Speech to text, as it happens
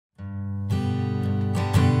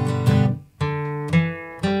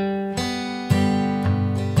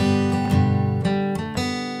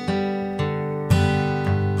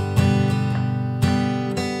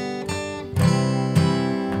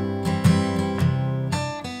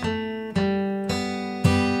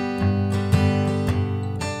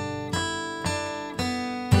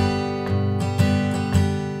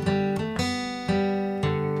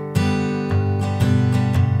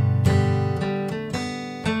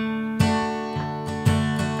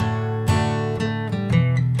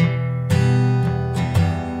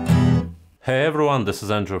Hey everyone, this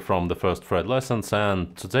is Andrew from the First Fret Lessons,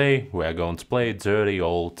 and today we are going to play Dirty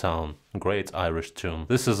Old Town, great Irish tune.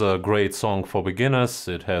 This is a great song for beginners.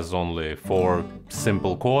 It has only 4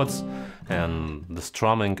 simple chords and the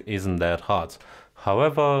strumming isn't that hard.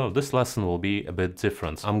 However, this lesson will be a bit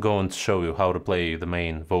different. I'm going to show you how to play the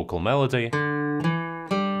main vocal melody,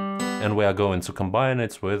 and we are going to combine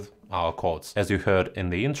it with our chords. As you heard in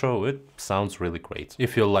the intro, it sounds really great.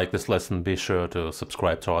 If you like this lesson, be sure to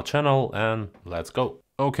subscribe to our channel and let's go.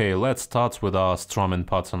 Okay, let's start with our strumming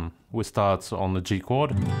pattern. We start on the G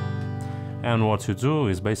chord, and what you do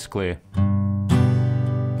is basically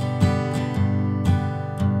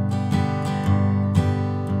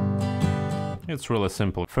it's really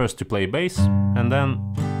simple. First you play bass and then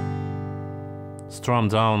strum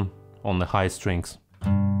down on the high strings.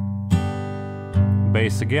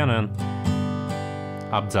 Bass again and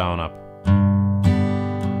up, down, up.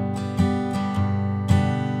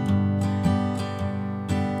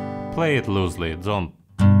 Play it loosely, don't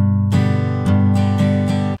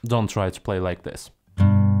try to play like this.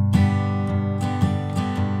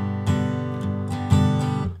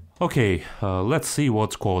 Okay, let's see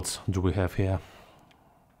what chords do we have here.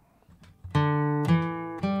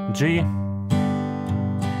 G.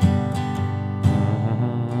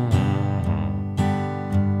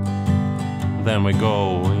 Then we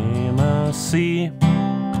go in a C by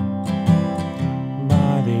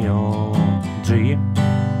the old G.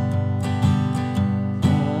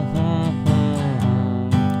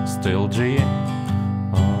 Still G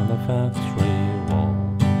on the factory wall.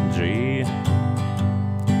 G,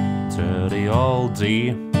 dirty old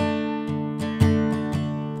D,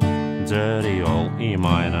 dirty old E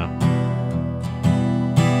minor.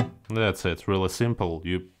 That's it, really simple.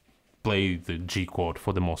 You play the G chord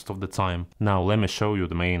for the most of the time. Now let me show you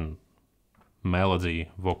the main melody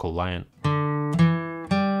vocal line.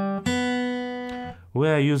 We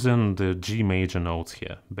are using the G major notes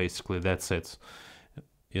here. Basically that's it.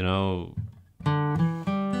 You know,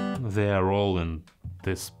 they are all in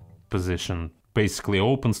this position. Basically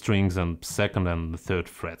open strings and 2nd and 3rd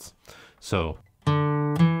frets. So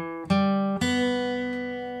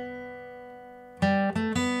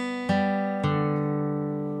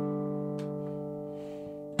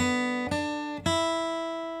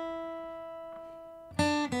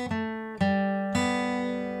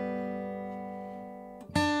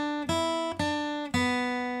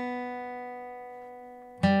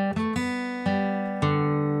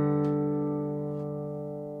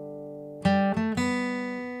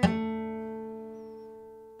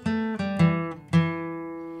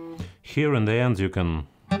here in the end you can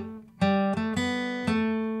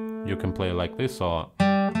play like this, or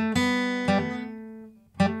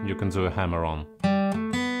you can do a hammer on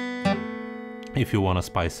if you want to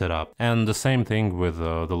spice it up. And the same thing with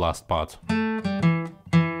the last part.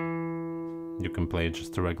 You can play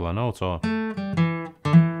just a regular note or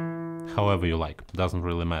however you like, doesn't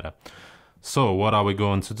really matter. So what are we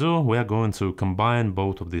going to do? We are going to combine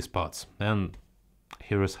both of these parts, and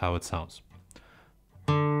here is how it sounds.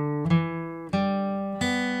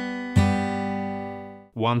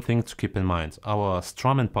 One thing to keep in mind, our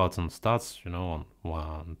strumming pattern starts, you know, on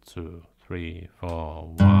 1, 2, 3,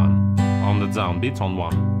 4, 1, on the downbeat on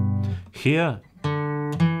 1. Here,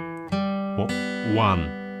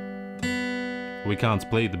 1. We can't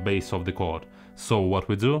play the bass of the chord. So what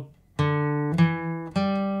we do?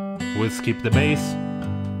 We skip the bass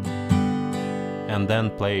and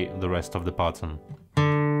then play the rest of the pattern.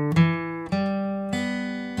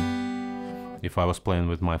 If I was playing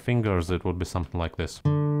with my fingers, it would be something like this.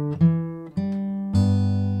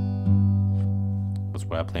 But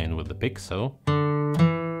we're playing with the pick, so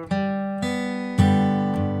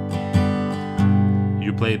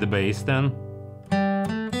you play the bass then.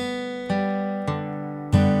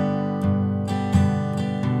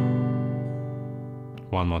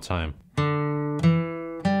 One more time.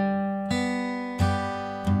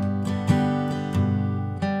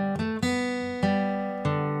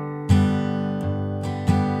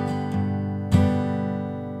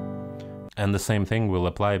 And the same thing will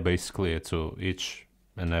apply basically to each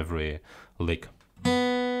and every lick.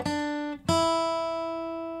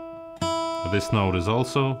 This note is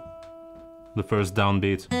also the first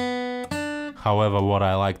downbeat. However, what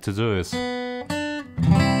I like to do is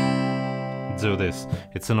do this.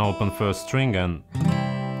 It's an open first string, and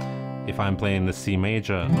if I'm playing the C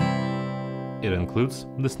major, it includes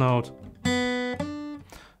this note.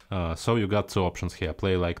 So you got 2 options here.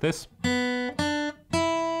 Play like this,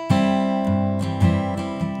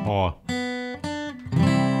 or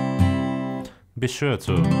be sure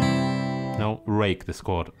to rake this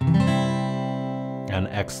chord and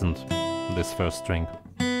accent this first string.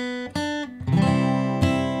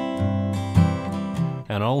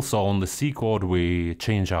 And also on the C chord we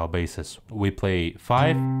change our basses. We play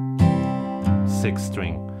 5, 6th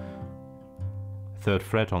string, 3rd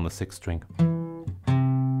fret on the 6th string.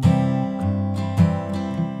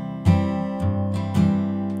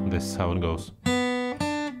 This is how it goes.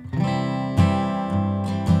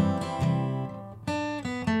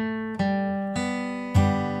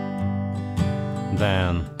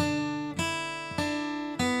 Then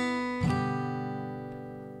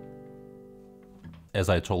as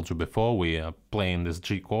I told you before, we are playing these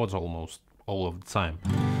G chords almost all of the time.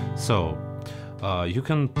 So you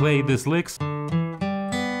can play these licks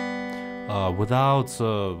without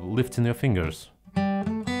lifting your fingers.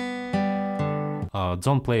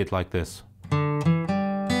 Don't play it like this. And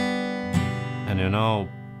you know,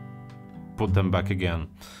 put them back again.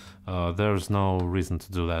 There's no reason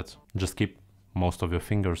to do that. Just keep most of your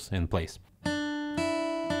fingers in place.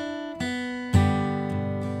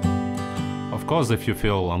 Of course, if you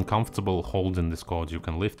feel uncomfortable holding this chord, you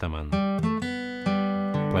can lift them and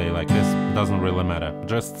play like this. Doesn't really matter,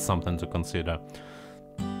 just something to consider.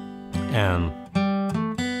 And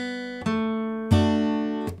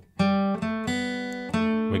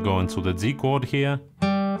we go into the D chord here.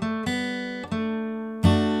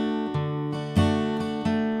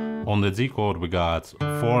 On the D chord we got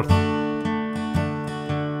 4th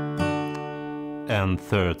and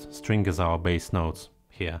 3rd string as our bass notes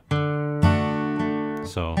here.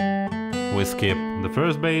 So we skip the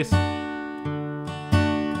first bass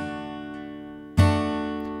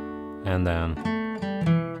and then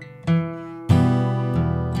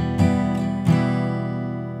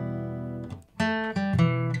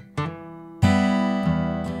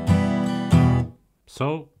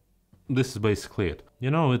so this is basically it.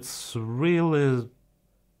 You know, it's really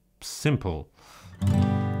simple.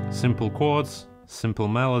 Simple chords, simple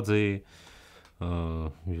melody.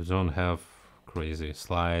 You don't have crazy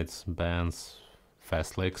slides, bends,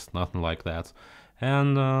 fast licks, nothing like that.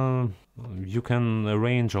 And you can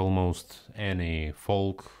arrange almost any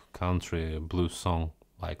folk, country, blues song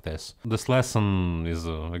like this. This lesson is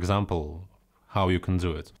an example how you can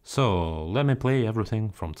do it. So let me play everything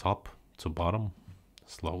from top to bottom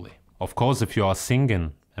slowly. Of course, if you are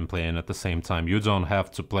singing and playing at the same time, you don't have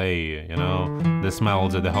to play, you know, this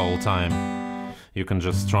melody the whole time. You can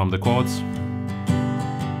just strum the chords,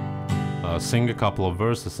 sing a couple of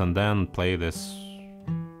verses and then play this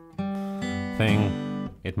thing.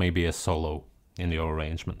 It may be a solo in your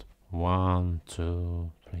arrangement. 1,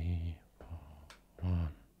 2, 3, 4, 1.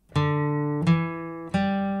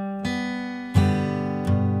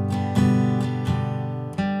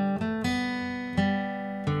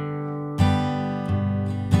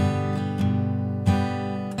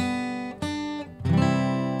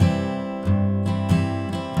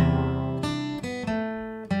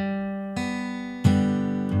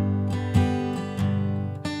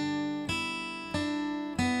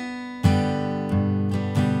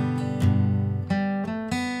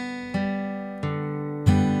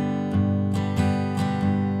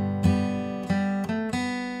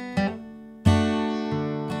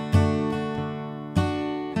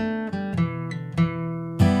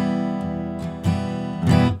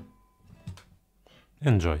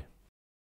 Enjoy.